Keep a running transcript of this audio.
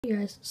Hey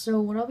guys,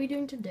 so what I'll be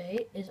doing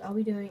today is I'll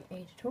be doing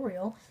a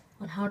tutorial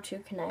on how to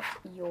connect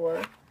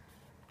your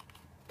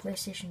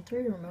PlayStation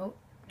 3 remote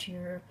to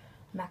your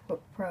MacBook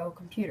Pro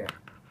computer.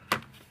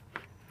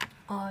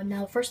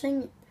 Now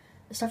the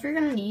stuff you're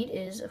going to need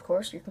is, of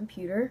course, your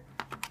computer,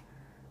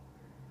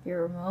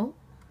 your remote,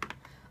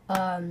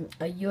 a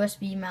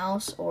USB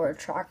mouse or a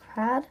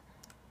trackpad,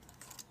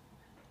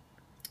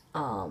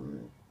 a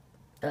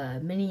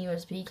mini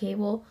USB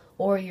cable,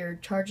 or your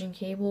charging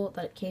cable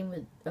that came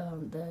with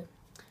the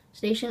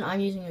station. I'm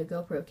using a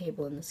GoPro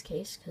cable in this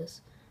case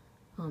because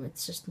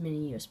it's just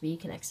mini USB,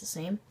 connects the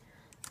same.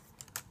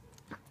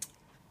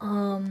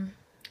 So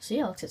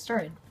yeah, let's get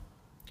started.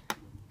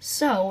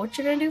 So what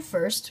you're gonna do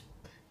first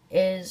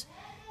is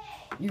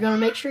you're gonna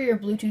make sure your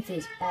Bluetooth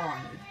is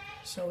on.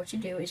 So what you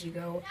do is you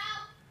go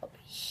up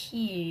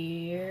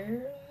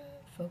here,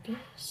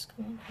 focus,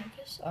 come on,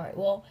 focus. Alright,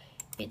 well,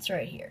 it's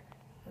right here.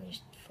 Let me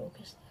just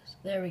focus this.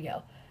 There we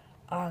go.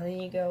 Then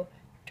you go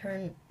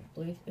turn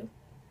Bluetooth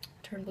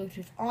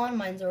on.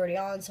 Mine's already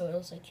on, so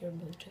it'll set your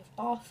Bluetooth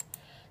off.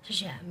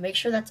 Just yeah, make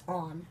sure that's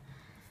on.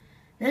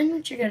 Then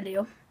what you're gonna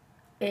do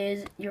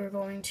is you're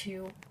going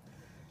to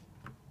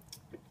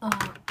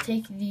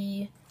take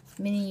the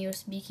mini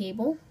USB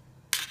cable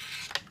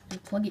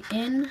and plug it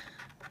in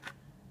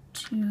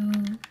to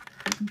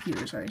the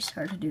computer. Sorry, it's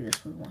hard to do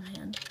this with one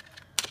hand.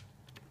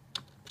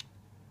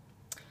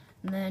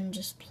 And then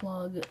just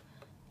plug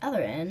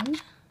other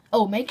end.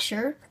 Oh, make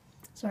sure,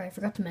 sorry, I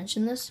forgot to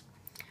mention this,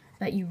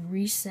 that you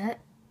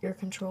reset your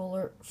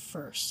controller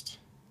first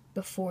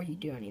before you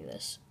do any of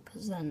this,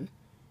 because then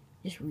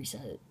just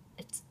reset it.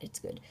 It's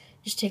good.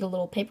 Just take a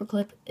little paper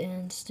clip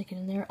and stick it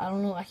in there. I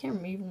don't know, I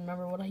can't even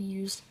remember what I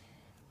used,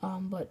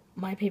 but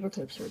my paper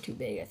clips were too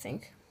big, I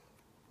think.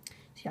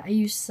 So yeah, I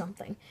used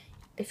something.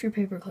 If your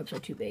paper clips are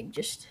too big,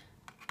 just,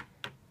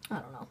 I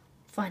don't know,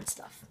 find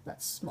stuff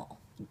that's small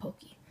and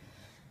pokey.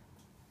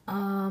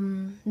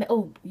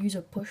 Oh, use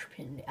a push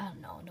pin. I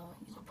don't know, don't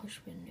use a push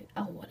pin.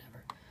 Oh,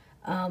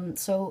 whatever.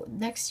 So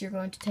next you're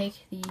going to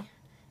take the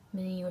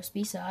mini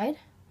USB side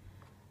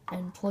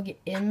and plug it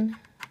in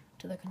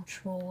to the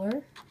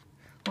controller.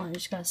 Oh, I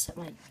just gotta set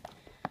my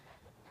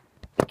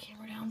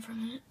camera down for a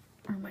minute,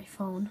 or my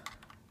phone.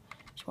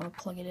 Just want to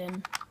plug it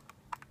in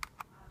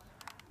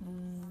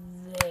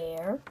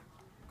there.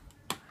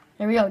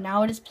 There we go.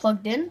 Now it is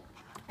plugged in,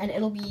 and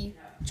it'll be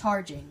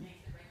charging.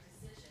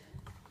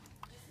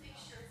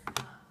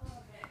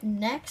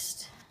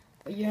 Next,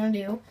 what you're gonna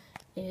do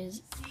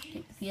is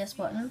hit the PS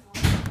button,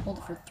 hold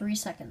it for 3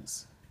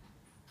 seconds.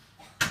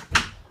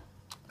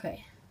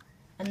 Okay,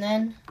 and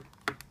then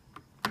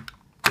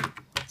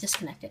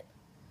disconnect it.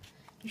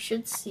 You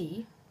should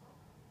see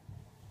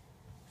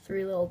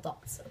 3 little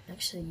dots up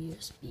next to the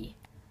USB,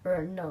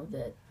 or no,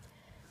 the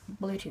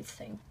Bluetooth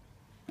thing.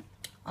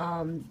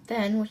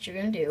 Then what you're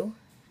gonna do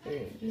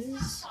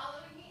is,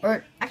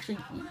 or actually,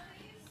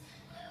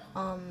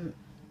 what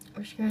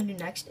you're gonna do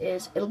next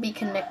is it'll be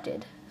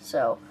connected.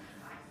 So,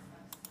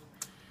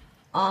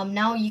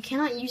 now you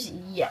cannot use it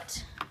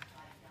yet,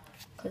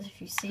 because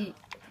if you see,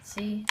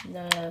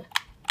 the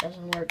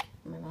doesn't work.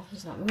 My mouse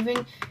is not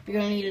moving. You're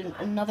gonna need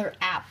another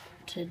app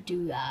to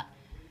do that.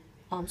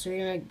 So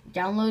you're gonna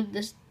download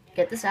this,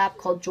 get this app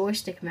called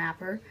Joystick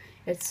Mapper.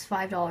 It's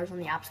 $5 on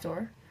the App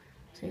Store.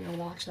 So you're gonna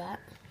watch that.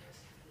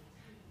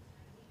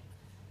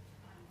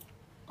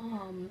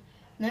 And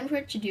then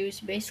what you do is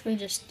basically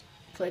just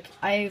click.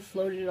 I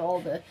made all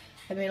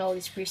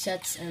these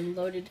presets and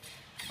loaded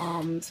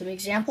some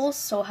examples.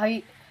 So how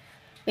you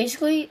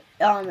basically,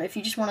 if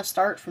you just want to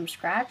start from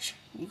scratch,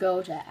 you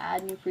go to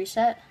add new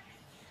preset,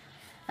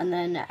 and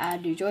then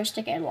add new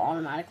joystick, and it will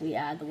automatically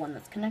add the one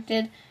that's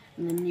connected,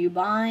 and then you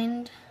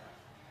bind,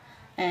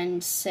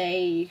 and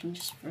say you can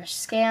just press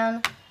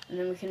scan, and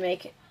then we can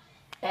make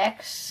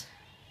X,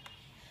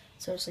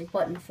 so it's like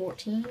button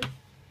 14,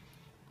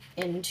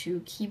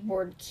 into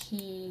keyboard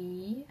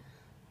key,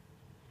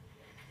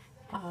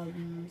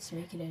 let's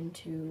make it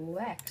into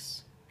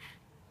X.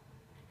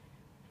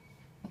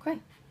 Okay.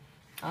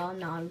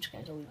 Now I'm just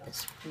going to delete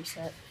this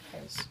preset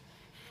because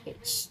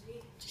it's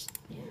just,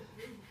 yeah.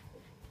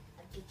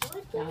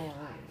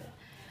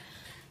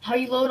 How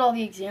you load all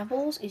the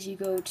examples is you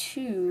go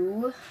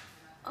to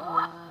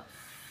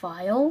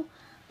File,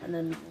 and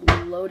then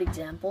Load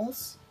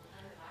Examples,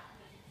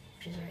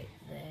 which is right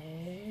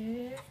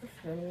there.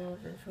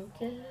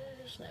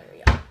 Focus. There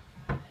we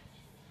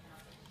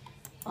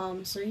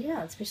go. So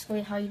yeah, that's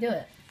basically how you do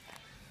it.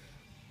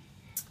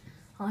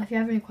 If you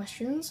have any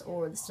questions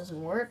or this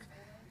doesn't work,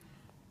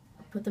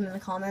 put them in the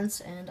comments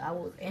and I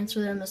will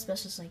answer them as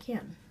best as I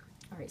can.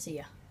 Alright, see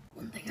ya.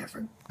 One thing I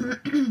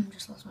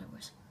just lost my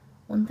voice.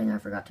 One thing I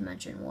forgot to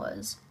mention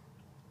was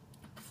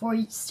before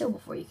you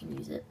can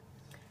use it,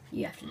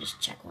 you have to just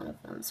check one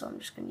of them. So I'm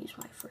just gonna use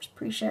my first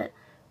preset.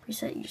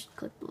 You just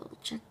click the little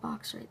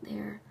checkbox right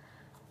there.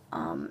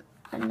 And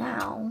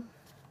now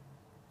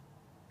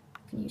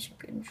you can use your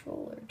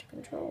controller to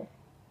control.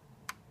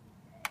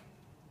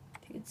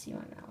 If you can see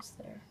my mouse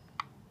there.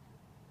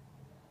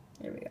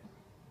 There we go.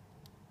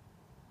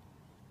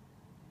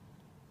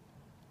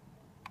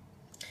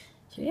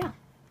 So yeah,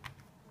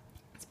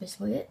 that's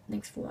basically it.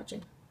 Thanks for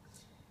watching.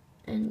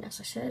 And as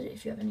I said,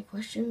 if you have any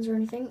questions or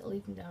anything,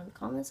 leave them down in the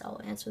comments.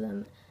 I'll answer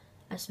them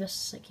as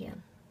best as I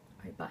can.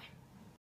 Alright, bye.